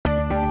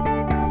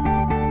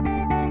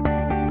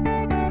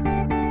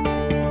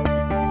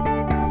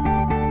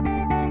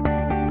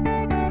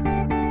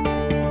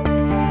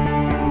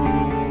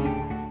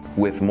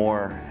With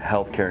more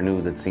healthcare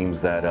news, it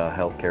seems that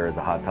healthcare is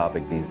a hot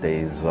topic these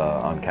days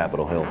on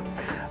Capitol Hill.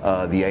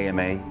 The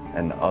AMA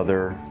and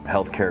other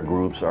healthcare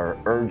groups are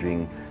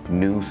urging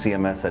new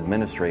CMS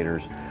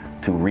administrators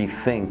to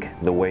rethink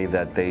the way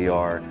that they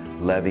are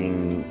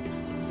levying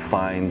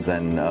fines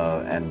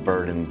and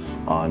burdens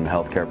on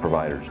healthcare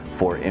providers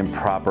for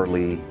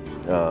improperly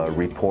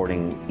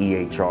reporting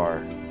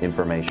EHR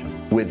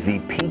information. With the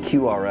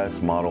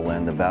PQRS model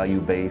and the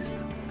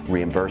value-based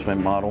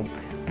reimbursement model,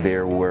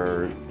 there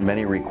were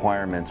many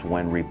requirements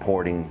when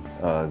reporting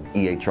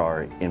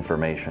EHR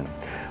information.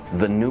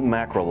 The new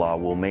macro law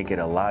will make it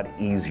a lot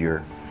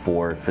easier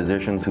for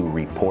physicians to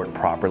report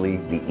properly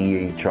the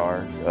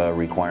EHR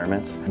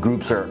requirements.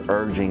 Groups are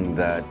urging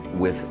that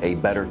with a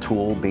better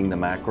tool being the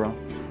macro,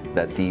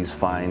 that these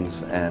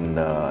fines and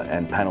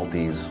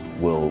penalties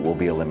will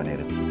be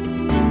eliminated.